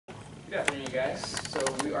Good afternoon, you guys. So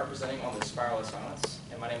we are presenting on the spiral of silence,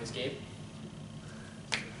 and my name is Gabe.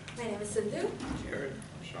 My name is Sindhu. Jared.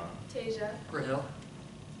 Sean. Tasia. Rahil.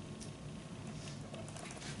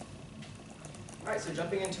 Alright, so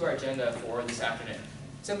jumping into our agenda for this afternoon.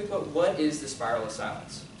 Simply put, what is the spiral of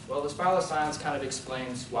silence? Well, the spiral of silence kind of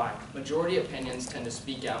explains why majority opinions tend to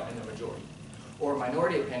speak out in the majority, or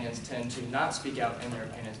minority opinions tend to not speak out in their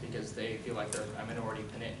opinions because they feel like they're a minority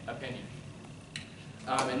opinion.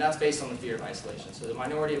 And that's based on the fear of isolation. So the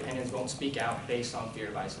minority opinions won't speak out based on fear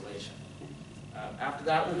of isolation. After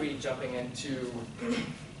that, we'll be jumping into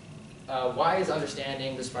why is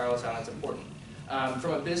understanding the spiral of silence important.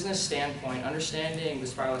 From a business standpoint, understanding the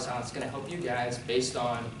spiral of silence is going to help you guys based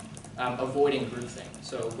on avoiding groupthink.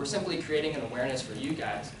 So we're simply creating an awareness for you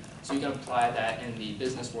guys so you can apply that in the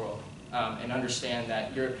business world and understand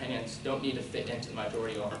that your opinions don't need to fit into the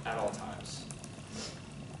majority at all times.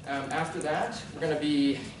 After that,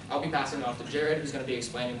 I'll be passing off to Jared, who's going to be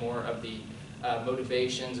explaining more of the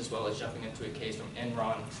motivations as well as jumping into a case from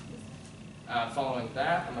Enron. Following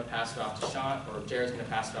that, I'm going to pass it off to Sean, or Jared's going to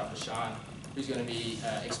pass it off to Sean, who's going to be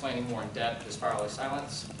explaining more in depth the spiral of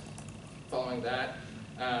silence. Following that,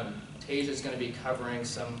 Tasia's going to be covering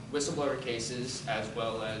some whistleblower cases as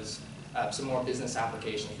well as some more business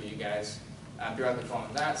applications for you guys. Directly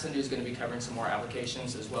following that, Sindhu's going to be covering some more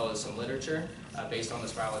applications as well as some literature based on the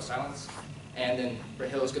spiral of silence. And then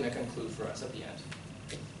Rahil is going to conclude for us at the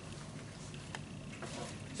end.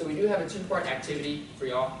 So we do have a two-part activity for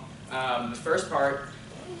y'all. The first part,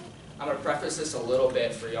 I'm going to preface this a little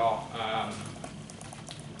bit for y'all. I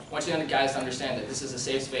want you guys to understand that this is a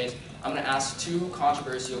safe space. I'm going to ask two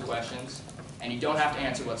controversial questions, and you don't have to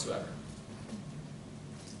answer whatsoever.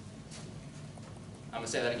 I'm going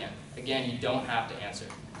to say that again. Again, you don't have to answer.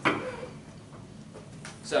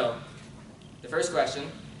 So, the first question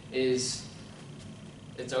is,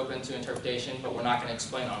 it's open to interpretation, but we're not going to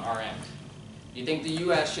explain on our end. Do you think the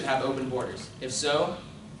U.S. should have open borders? If so,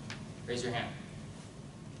 raise your hand.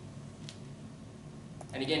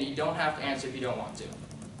 And again, you don't have to answer if you don't want to.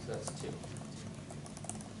 So that's two.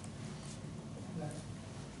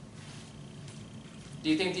 Do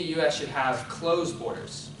you think the U.S. should have closed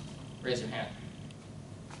borders? Raise your hand.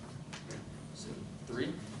 So,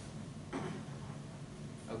 3.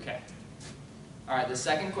 Okay. All right, the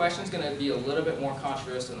second question is going to be a little bit more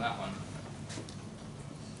controversial than that one.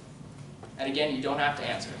 And again, you don't have to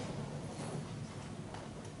answer.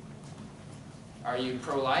 Are you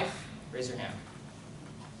pro-life? Raise your hand.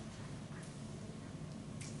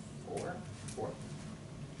 4.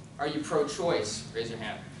 Are you pro-choice? Raise your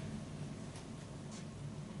hand.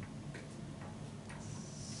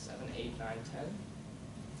 7, 8, 9, 10.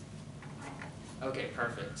 Okay,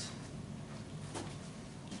 perfect.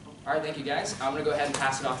 All right, thank you guys. I'm going to go ahead and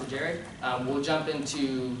pass it off to Jared. We'll jump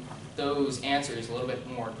into those answers a little bit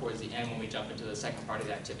more towards the end when we jump into the second part of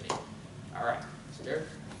the activity. All right, so Jared?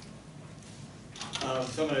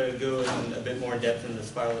 So I'm going to go in a bit more in depth in the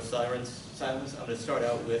spiral of silence. I'm going to start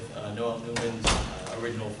out with Noel Newman's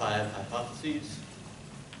original 5 hypotheses.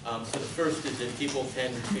 So the first is that people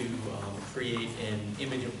tend to create an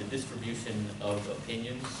image of the distribution of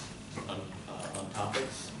opinions on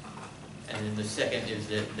topics. And then the second is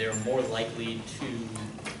that they're more likely to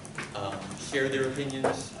share their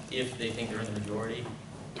opinions if they think they're in the majority.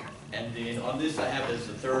 And then on this I have as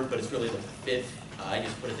the third, but it's really the 5th. I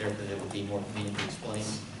just put it there because it would be more convenient to explain.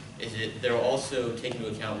 Is that they're also taking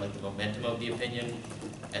into account like the momentum of the opinion.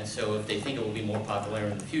 And so if they think it will be more popular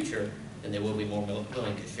in the future, then they will be more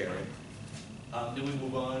willing to share it. Then we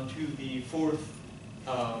move on to the 4th.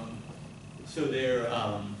 So they're,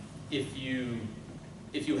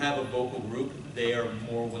 if you have a vocal group, they are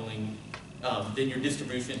more willing, then your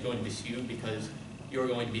distribution is going to be skewed because you're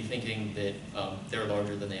going to be thinking that they're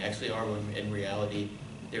larger than they actually are, when in reality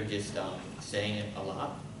they're just saying it a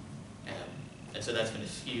lot. And so that's going to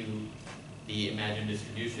skew the imagined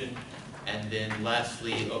distribution. And then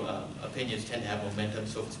lastly, opinions tend to have momentum,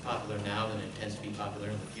 so if it's popular now, then it tends to be popular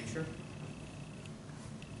in the future.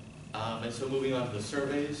 And so moving on to the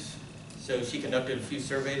surveys. So she conducted a few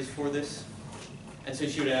surveys for this. And so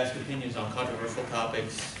she would ask opinions on controversial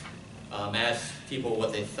topics, ask people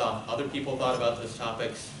what they thought other people thought about those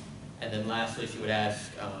topics, and then lastly she would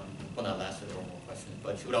ask, well not lastly, there were more questions,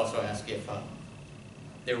 but she would also ask if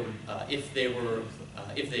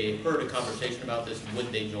they heard a conversation about this,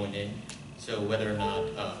 would they join in? So whether or not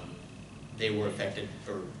they were affected,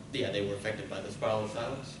 they were affected by the spiral of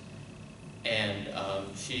silence. And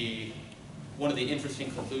one of the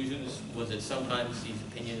interesting conclusions was that sometimes these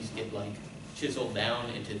opinions get like chiseled down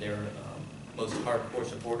into their most hardcore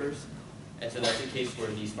supporters, And so that's a case where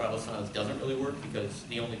the spiral of silence doesn't really work because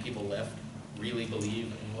the only people left really believe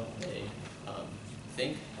in what they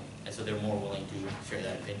think, and so they're more willing to share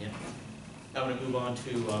that opinion. I'm going to move on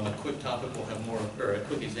to a quick topic. We'll have more, or a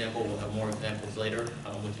quick example. We'll have more examples later,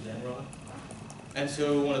 which is Enron. And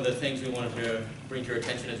so one of the things we wanted to bring to your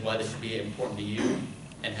attention is why this should be important to you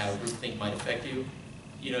and how groupthink might affect you.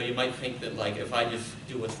 You know, you might think that like if I just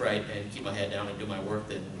do what's right and keep my head down and do my work,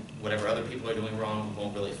 then whatever other people are doing wrong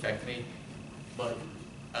won't really affect me. But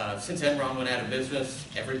since Enron went out of business,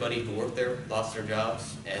 everybody who worked there lost their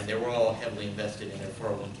jobs, and they were all heavily invested in their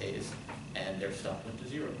 401ks, and their stock went to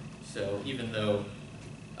zero. So even though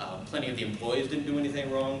plenty of the employees didn't do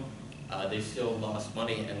anything wrong, they still lost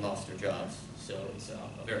money and lost their jobs. So it's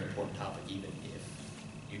a very important topic, even if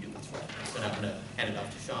you do what's right. So now I'm going to hand it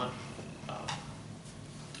off to Sean.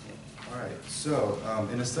 All right, so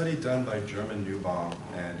in a study done by German Neubaum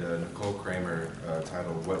and Nicole Kramer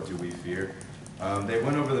titled "What Do We Fear?", they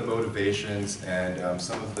went over the motivations and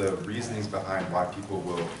some of the reasonings behind why people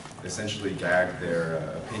will essentially gag their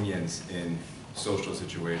opinions in social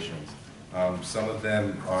situations. Some of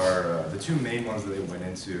them are, the two main ones that they went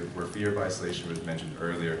into were fear of isolation, which was mentioned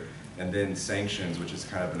earlier, and then sanctions, which is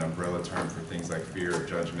kind of an umbrella term for things like fear of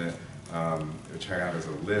judgment, which I have as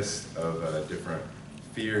a list of different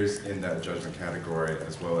fears in that judgment category,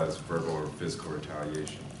 as well as verbal or physical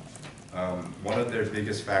retaliation. One of their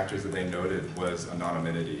biggest factors that they noted was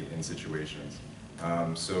anonymity in situations.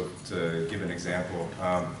 So to give an example,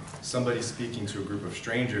 somebody speaking to a group of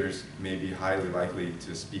strangers may be highly likely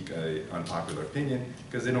to speak an unpopular opinion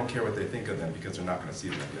because they don't care what they think of them because they're not going to see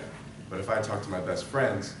them again. But if I talk to my best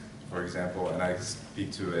friends, for example, and I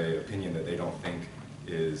speak to an opinion that they don't think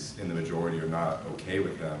is in the majority or not okay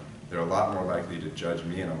with them, they're a lot more likely to judge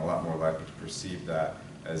me, and I'm a lot more likely to perceive that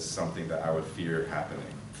as something that I would fear happening.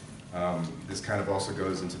 This kind of also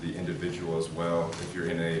goes into the individual as well. If you're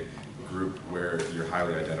in a group where you're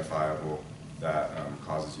highly identifiable, that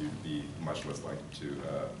causes you to be much less likely to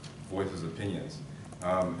voice those opinions.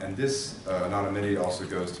 And this anonymity also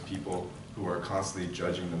goes to people who are constantly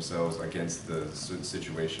judging themselves against the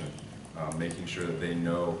situation, making sure that they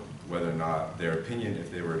know whether or not their opinion, if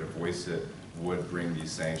they were to voice it, would bring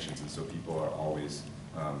these sanctions. And so people are always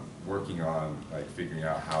working on figuring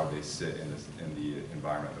out how they sit in the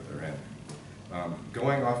environment that they're in.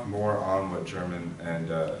 Going off more on what German and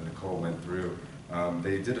Nicole went through,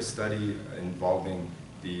 they did a study involving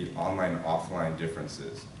the online and offline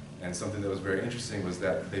differences. And something that was very interesting was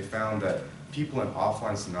that they found that people in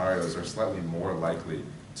offline scenarios are slightly more likely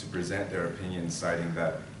to present their opinions, citing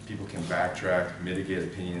that people can backtrack, mitigate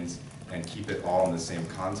opinions, and keep it all in the same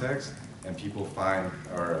context. And people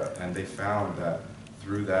they found that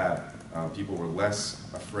through that, people were less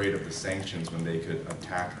afraid of the sanctions when they could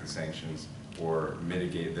attack the sanctions or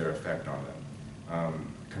mitigate their effect on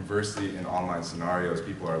them. Conversely, in online scenarios,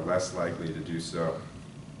 people are less likely to do so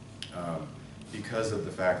because of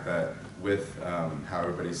the fact that with how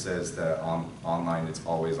everybody says that online it's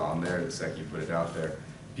always on there, the second you put it out there,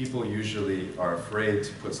 people usually are afraid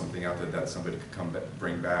to put something out there that somebody could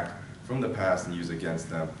bring back from the past and use against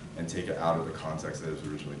them and take it out of the context that it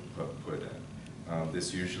was originally put in.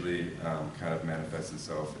 This usually kind of manifests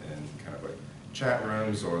itself in kind of like chat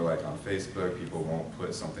rooms or like on Facebook. People won't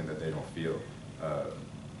put something that they don't feel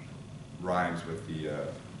rhymes with the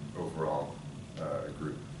overall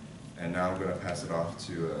group. And now I'm going to pass it off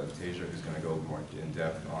to Tasia, who's going to go more in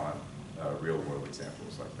depth on real world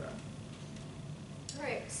examples like that. All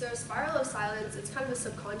right, so spiral of silence, it's kind of a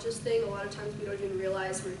subconscious thing. A lot of times we don't even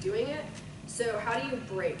realize we're doing it. So how do you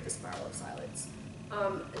break the spiral of silence?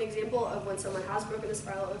 An example of when someone has broken the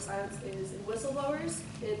spiral of silence is in whistleblowers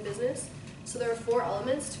in business. So there are 4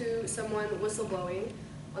 elements to someone whistleblowing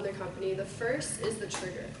on their company. The first is the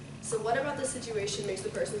trigger. So what about the situation makes the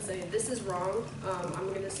person say, this is wrong, I'm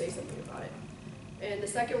going to say something about it. And the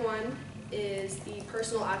second one is the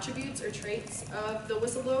personal attributes or traits of the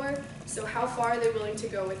whistleblower. So how far are they willing to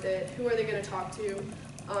go with it? Who are they going to talk to?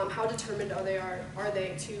 How determined are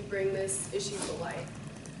they to bring this issue to light?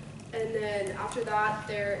 And then after that,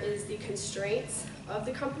 there is the constraints of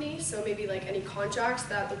the company. So maybe like any contracts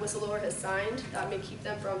that the whistleblower has signed that may keep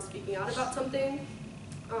them from speaking out about something.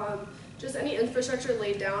 Just any infrastructure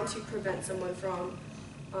laid down to prevent someone from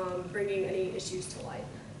bringing any issues to light.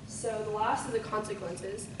 So the last is the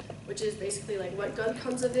consequences, which is basically like what good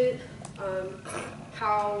comes of it,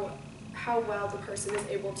 how well the person is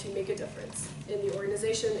able to make a difference in the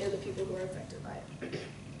organization and the people who are affected by it.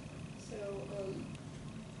 So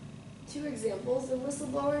 2 examples of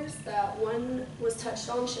whistleblowers. That one was touched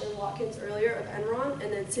on, Sharon Watkins earlier of Enron,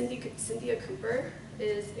 and then Cynthia Cooper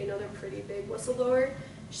is another pretty big whistleblower.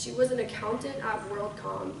 She was an accountant at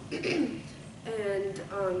WorldCom,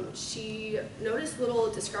 and she noticed little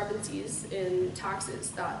discrepancies in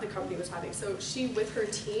taxes that the company was having. So she, with her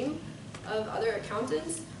team of other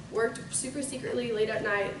accountants, worked super secretly late at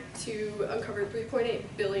night to uncover $3.8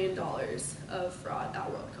 billion of fraud at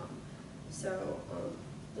WorldCom. So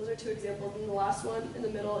those are two examples, and the last one in the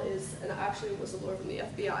middle is actually a whistleblower from the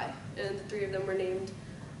FBI, and the three of them were named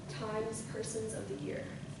Times Persons of the Year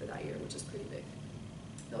for that year, which is pretty big.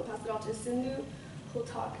 Now I'll pass it off to Sindhu, who'll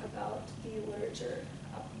talk about the literature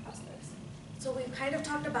aspects. So we've kind of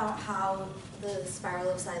talked about how the spiral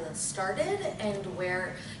of silence started and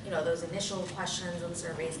where, those initial questions and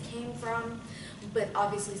surveys came from. But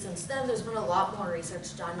obviously since then, there's been a lot more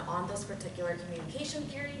research done on this particular communication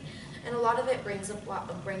theory, and a lot of it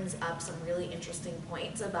brings up some really interesting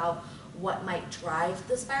points about what might drive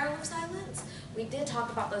the spiral of silence. We did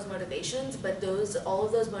talk about those motivations, but all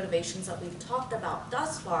of those motivations that we've talked about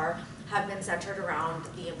thus far have been centered around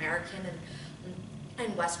the American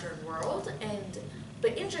and Western world.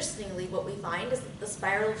 But interestingly, what we find is that the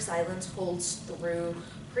spiral of silence holds through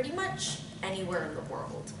pretty much anywhere in the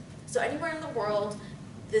world. So anywhere in the world,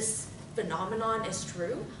 this phenomenon is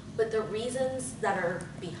true, but the reasons that are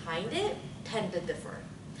behind it tend to differ.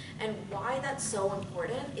 And why that's so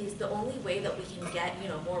important is the only way that we can get,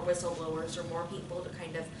 more whistleblowers or more people to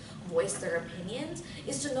kind of voice their opinions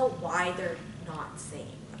is to know why they're not saying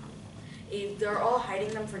them. If they're all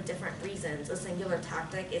hiding them for different reasons, a singular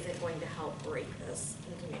tactic isn't going to help break this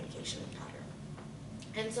communication pattern.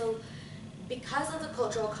 And so, because of the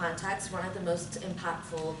cultural context, one of the most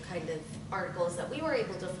impactful kind of articles that we were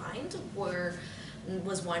able to find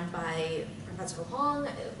was one by Professor Huang,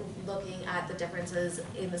 looking at the differences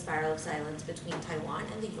in the spiral of silence between Taiwan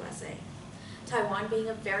and the USA. Taiwan being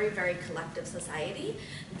a very, very collective society,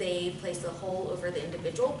 they place the whole over the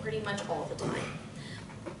individual pretty much all the time.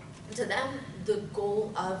 To them, the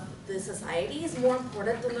goal of the society is more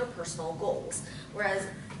important than their personal goals. Whereas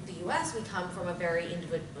the US, we come from a very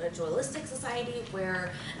individualistic society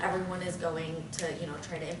where everyone is going to,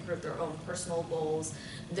 try to improve their own personal goals.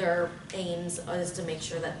 Their aims is to make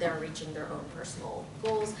sure that they're reaching their own personal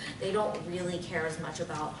goals. They don't really care as much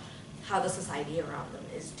about how the society around them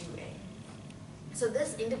is doing. So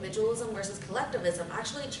this individualism versus collectivism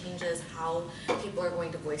actually changes how people are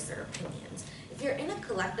going to voice their opinions. If you're in a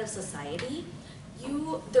collective society,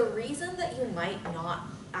 the reason that you might not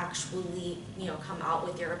actually, come out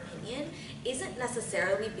with your opinion isn't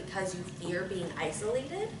necessarily because you fear being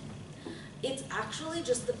isolated. It's actually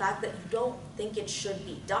just the fact that you don't think it should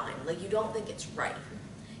be done. Like, you don't think it's right.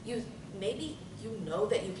 Maybe you know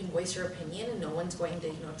that you can voice your opinion and no one's going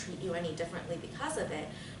to, treat you any differently because of it,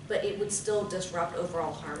 but it would still disrupt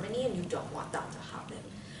overall harmony, and you don't want that to happen,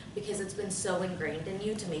 because it's been so ingrained in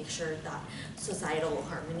you to make sure that societal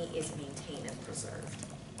harmony is maintained and preserved.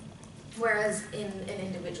 Whereas in an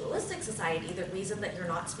individualistic society, the reason that you're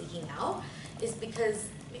not speaking out is because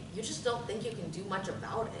you just don't think you can do much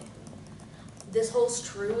about it. This holds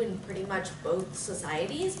true in pretty much both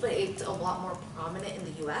societies, but it's a lot more prominent in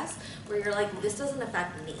the US, where you're like, this doesn't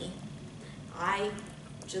affect me. I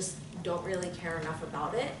just don't really care enough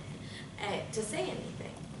about it to say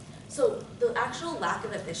anything. So the actual lack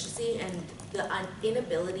of efficiency and the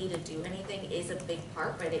inability to do anything is a big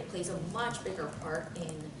part, but it plays a much bigger part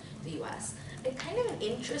in the US. And kind of an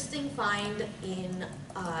interesting find in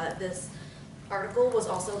this article was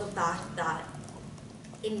also the fact that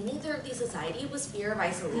in neither of these societies was fear of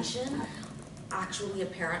isolation actually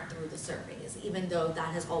apparent through the surveys, even though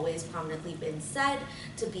that has always prominently been said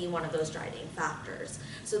to be one of those driving factors.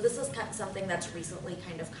 So this is something that's recently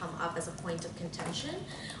kind of come up as a point of contention.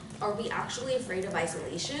 Are we actually afraid of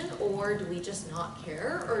isolation, or do we just not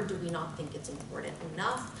care, or do we not think it's important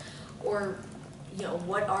enough? Or,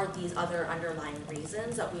 what are these other underlying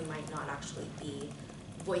reasons that we might not actually be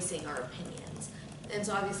voicing our opinions? And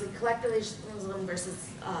so obviously collectivism versus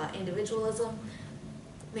individualism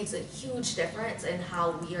makes a huge difference in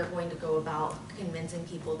how we are going to go about convincing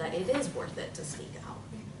people that it is worth it to speak out.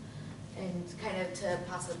 And kind of to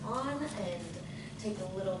pass it on and take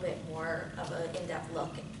a little bit more of an in-depth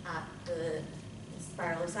look at the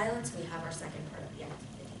spiral of silence, we have our second part of the activity.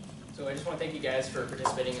 So I just want to thank you guys for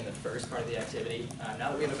participating in the first part of the activity.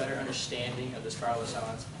 Now that we have a better understanding of the spiral of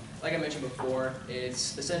silence, like I mentioned before,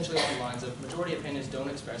 it's essentially along the lines of majority opinions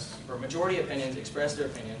express their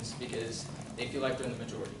opinions because they feel like they're in the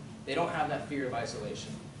majority. They don't have that fear of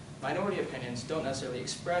isolation. Minority opinions don't necessarily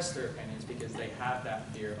express their opinions because they have that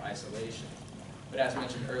fear of isolation. But as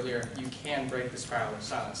mentioned earlier, you can break the spiral of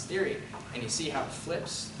silence theory, and you see how it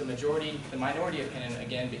flips. The minority opinion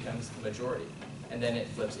again becomes the majority, and then it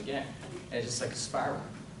flips again. And it's just like a spiral.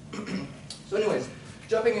 So anyways,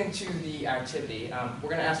 jumping into the activity, we're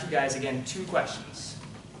going to ask you guys again 2 questions.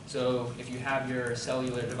 So if you have your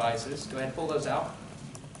cellular devices, go ahead and pull those out.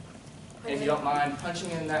 And if you don't mind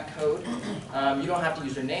punching in that code, you don't have to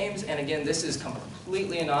use your names. And again, this is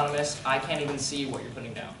completely anonymous. I can't even see what you're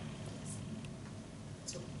putting down.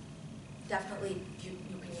 So definitely you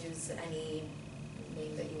can use any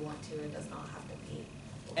name that you want to. It does not have to be.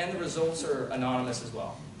 And the results are anonymous as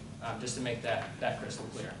well, just to make that crystal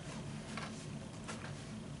clear.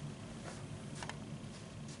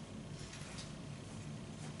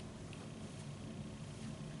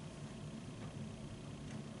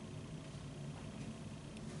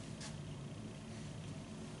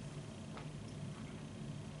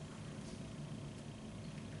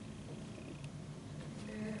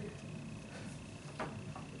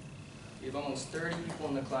 We have almost 30 people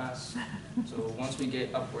in the class, so once we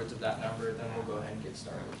get upwards of that number, then we'll go ahead and get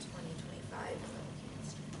started. 2025.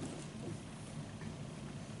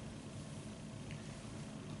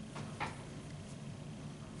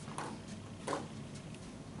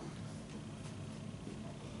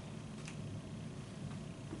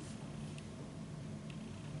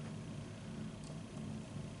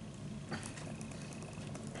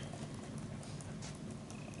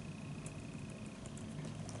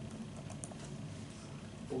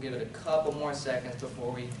 We'll give it a couple more seconds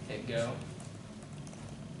before we hit go.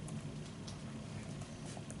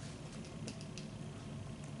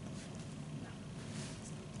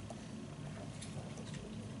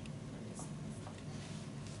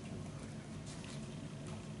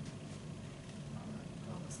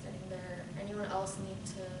 Almost getting there. Anyone else need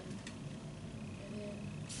to get in?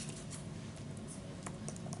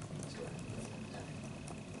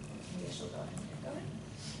 Maybe she'll go ahead and get going.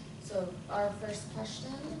 So our first question.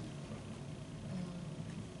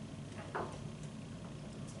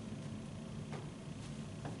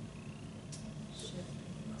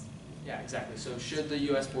 Yeah, exactly. So should the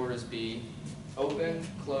U.S. borders be open,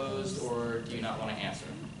 closed, or do you not want to answer?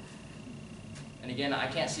 And again, I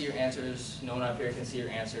can't see your answers. No one up here can see your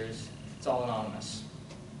answers. It's all anonymous.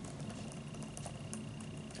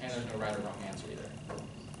 And there's no right or wrong answer either.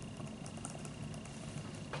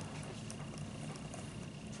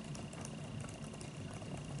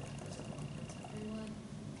 Everyone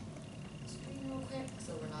screen real quick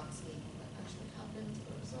so we're not seeing what actually happened to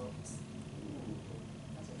the results.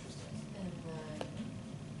 That's interesting. And then,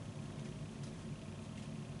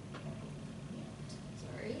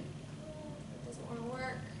 sorry, it doesn't want to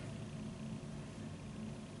work.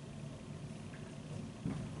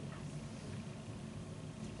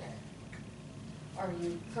 There. Are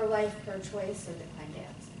you pro-life, pro-choice, or decline to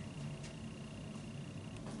answer?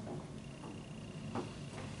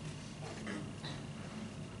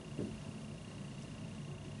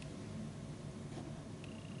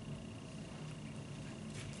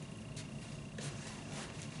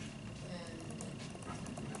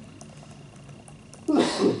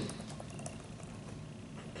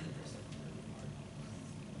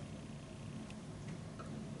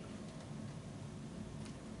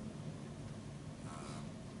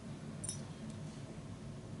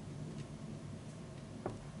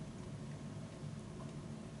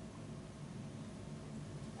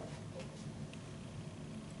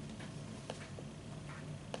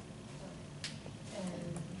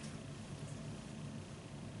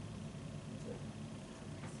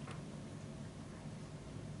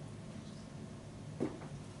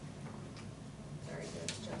 Sorry,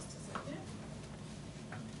 there's just a second.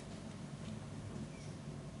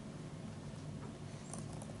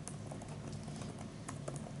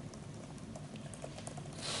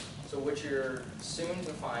 So what you're soon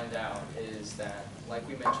to find out is that, like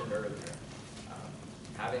we mentioned earlier,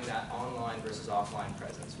 having that online versus offline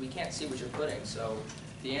presence, we can't see what you're putting, so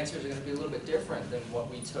the answers are going to be a little bit different than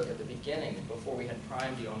what we took at the beginning before we had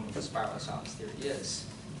primed you on what the spiral of silence theory is.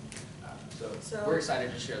 So we're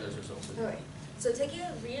excited to share those results with you. Okay, so taking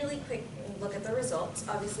a really quick look at the results,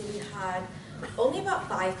 obviously we had only about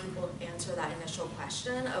 5 people answer that initial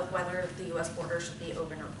question of whether the U.S. border should be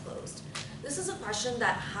open or closed. This is a question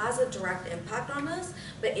that has a direct impact on us,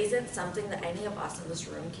 but isn't something that any of us in this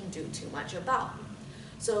room can do too much about.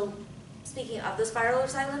 So speaking of the spiral of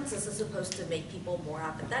silence, this is supposed to make people more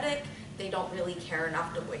apathetic. They don't really care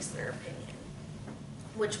enough to voice their opinion,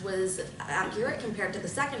 which was accurate compared to the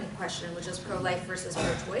second question, which is pro-life versus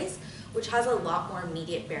pro-choice, which has a lot more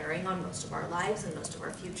immediate bearing on most of our lives and most of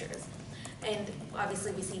our futures. And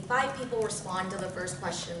obviously we see 5 people respond to the first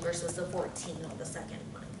question versus the 14 on the second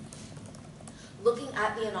one. Looking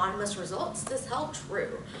at the anonymous results, this held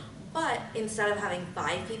true, but instead of having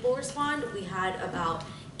 5 people respond, we had about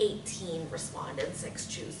 18 respond and 6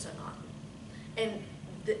 choose to not.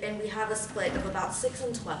 And we have a split of about 6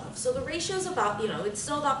 and 12. So the ratio's about, it's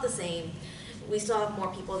still about the same. We still have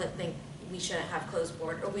more people that think we shouldn't have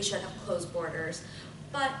we should have closed borders.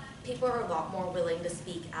 But people are a lot more willing to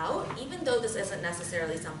speak out, even though this isn't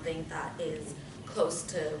necessarily something that is close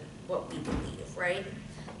to what we believe, right?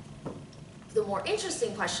 The more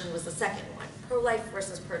interesting question was the second one, pro-life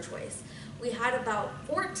versus pro-choice. We had about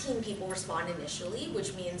 14 people respond initially,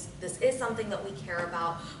 which means this is something that we care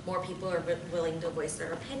about. More people are willing to voice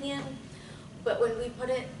their opinion. But when we put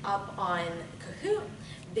it up on Kahoot,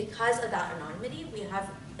 because of that anonymity, we have,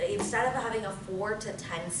 instead of having a 4 to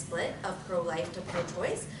 10 split of pro-life to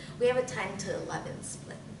pro-choice, we have a 10 to 11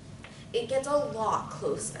 split. It gets a lot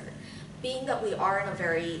closer. Being that we are in a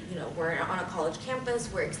very, we're on a college campus,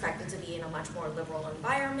 we're expected to be in a much more liberal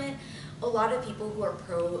environment, a lot of people who are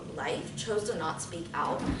pro-life chose to not speak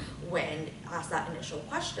out when asked that initial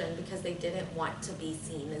question because they didn't want to be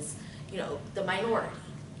seen as, the minority.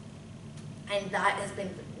 And that has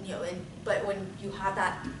been, but when you have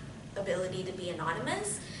that ability to be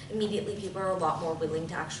anonymous, immediately people are a lot more willing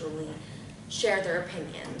to actually share their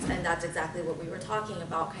opinions, and that's exactly what we were talking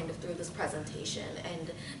about kind of through this presentation.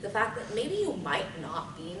 And the fact that maybe you might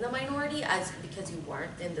not be in the minority because you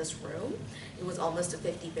weren't in this room, it was almost a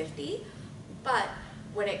 50-50, but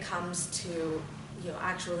when it comes to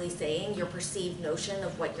actually saying your perceived notion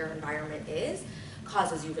of what your environment is,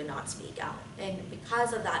 causes you to not speak out. And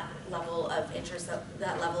because of that level of interest,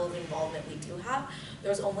 that level of involvement we do have,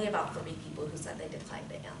 there's only about 3 people who said they declined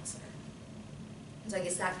to answer. So I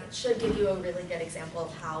guess that should give you a really good example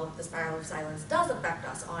of how the spiral of silence does affect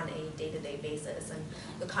us on a day-to-day basis and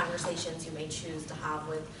the conversations you may choose to have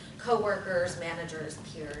with coworkers, managers,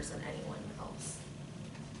 peers, and anyone else.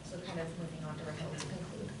 So kind of moving on to Raquel to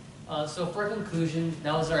conclude. So for conclusion,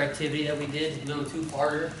 that was our activity that we did, a little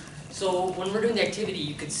two-parter. So when we're doing the activity,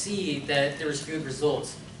 you could see that there was good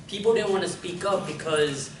results. People didn't want to speak up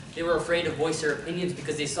because they were afraid to voice their opinions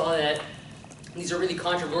because they saw that these are really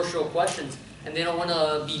controversial questions and they don't want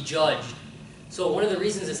to be judged. So one of the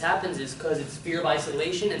reasons this happens is because it's fear of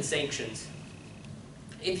isolation and sanctions.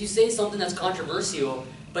 If you say something that's controversial,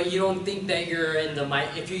 but you don't think that you're in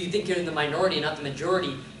if you think you're in the minority, not the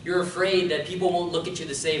majority, you're afraid that people won't look at you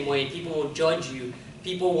the same way, people won't judge you,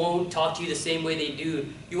 people won't talk to you the same way they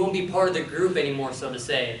do, you won't be part of the group anymore, so to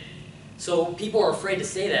say. So people are afraid to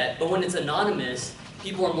say that, but when it's anonymous,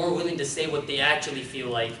 people are more willing to say what they actually feel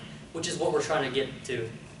like, which is what we're trying to get to.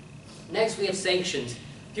 Next, we have sanctions.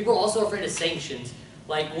 People are also afraid of sanctions.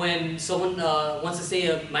 Like when someone wants to say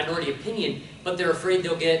a minority opinion, but they're afraid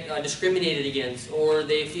they'll get discriminated against, or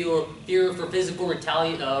they feel fear for physical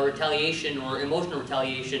retaliation or emotional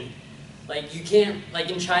retaliation. Like you can't, like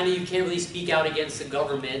in China, you can't really speak out against the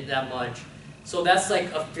government that much. So that's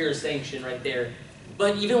like a fear of sanction right there.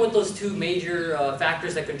 But even with those 2 major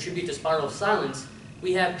factors that contribute to spiral of silence,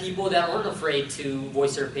 we have people that aren't afraid to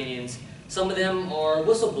voice their opinions. Some of them are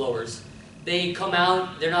whistleblowers. They come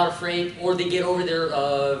out, they're not afraid, or they get over their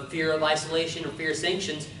fear of isolation or fear of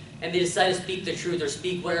sanctions, and they decide to speak the truth or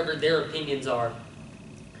speak whatever their opinions are.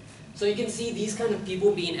 So you can see these kind of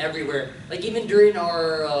people being everywhere. Like even during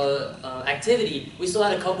our activity, we still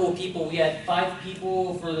had a couple of people. We had 5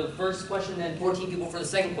 people for the first question and 14 people for the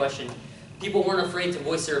second question. People weren't afraid to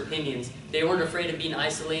voice their opinions. They weren't afraid of being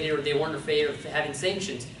isolated, or they weren't afraid of having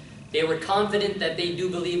sanctions. They were confident that they do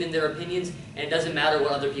believe in their opinions, and it doesn't matter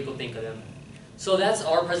what other people think of them. So that's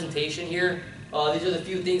our presentation here. These are the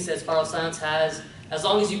few things that spiral silence has. As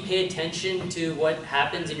long as you pay attention to what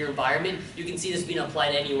happens in your environment, you can see this being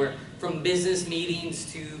applied anywhere. From business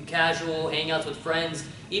meetings to casual hangouts with friends,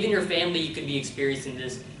 even your family, you could be experiencing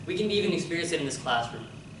this. We can even experience it in this classroom.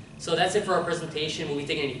 So that's it for our presentation. We'll be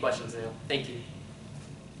taking any questions now. Thank you.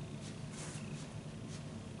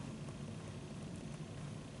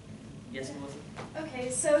 Yes, Melissa?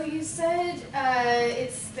 Okay, so you said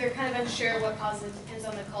they're kind of unsure what causes it. Depends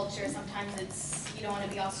on the culture. Sometimes it's you don't want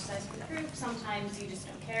to be ostracized from the group. Sometimes you just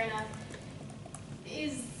don't care enough.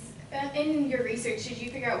 In your research, did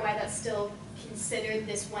you figure out why that's still considered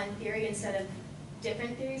this one theory instead of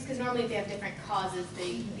different theories? Because normally if they have different causes,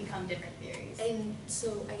 they become different theories. And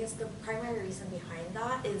so I guess the primary reason behind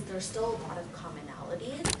that is there's still a lot of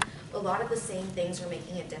commonalities. A lot of the same things are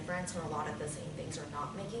making a difference, and a lot of the same things are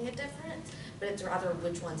not making a difference, but it's rather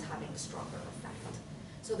which one's having a stronger effect.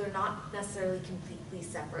 So they're not necessarily completely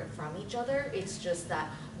separate from each other, it's just that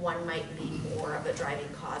one might be more of a driving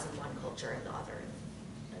cause in one culture and the other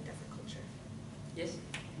in a different culture. Yes?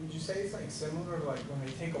 Would you say it's like similar, like when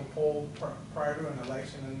they take a poll prior to an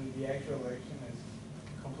election and the actual election is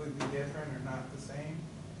completely different or not the same?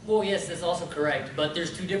 Well, yes, that's also correct, but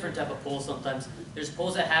there's two different type of polls sometimes. There's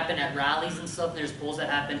polls that happen at rallies and stuff, and there's polls that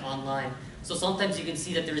happen online. So sometimes you can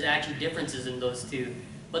see that there's actually differences in those two.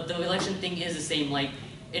 But the election thing is the same. Like,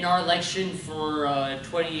 in our election for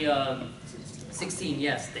 2016,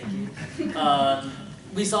 yes, thank you,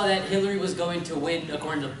 we saw that Hillary was going to win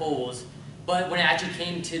according to the polls. But when it actually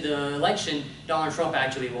came to the election, Donald Trump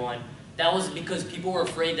actually won. That was because people were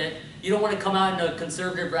afraid that you don't want to come out in a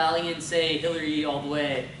conservative rally and say Hillary all the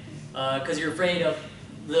way, because you're afraid of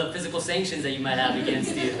the physical sanctions that you might have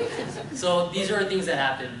against you. So these are things that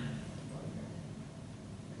happen.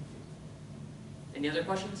 Any other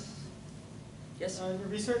questions? Yes? In your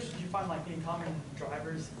research, did you find like any common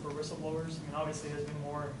drivers for whistleblowers? I mean, obviously there's been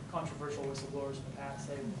more controversial whistleblowers in the past,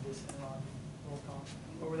 say with this Enron, WorldCom.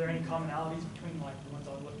 But were there any commonalities between like the ones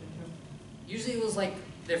I looked into? Usually it was like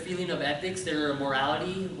their feeling of ethics, their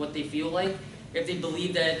morality, what they feel like. If they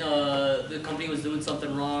believe that the company was doing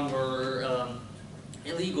something wrong or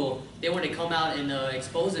illegal, they want to come out and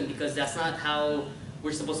expose them because that's not how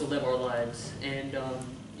we're supposed to live our lives. And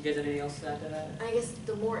you guys have anything else to add to that? I guess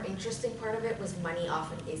the more interesting part of it was money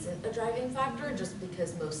often isn't a driving factor, just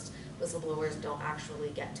because most whistleblowers don't actually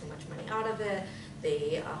get too much money out of it.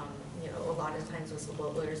 They, you know, a lot of times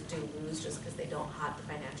whistleblowers do lose just because they don't have the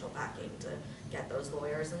financial backing to get those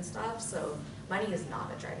lawyers and stuff. So money is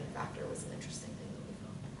not a driving factor was an interesting thing that we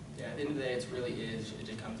found. Yeah, at the end of the day,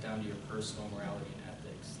 it comes down to your personal morality and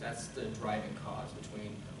ethics. That's the driving cause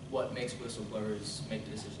between what makes whistleblowers make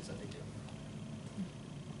the decisions that they do.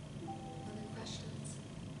 Other questions?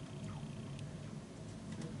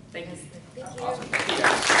 Thank you. Yes, thank you. Awesome, thank you guys.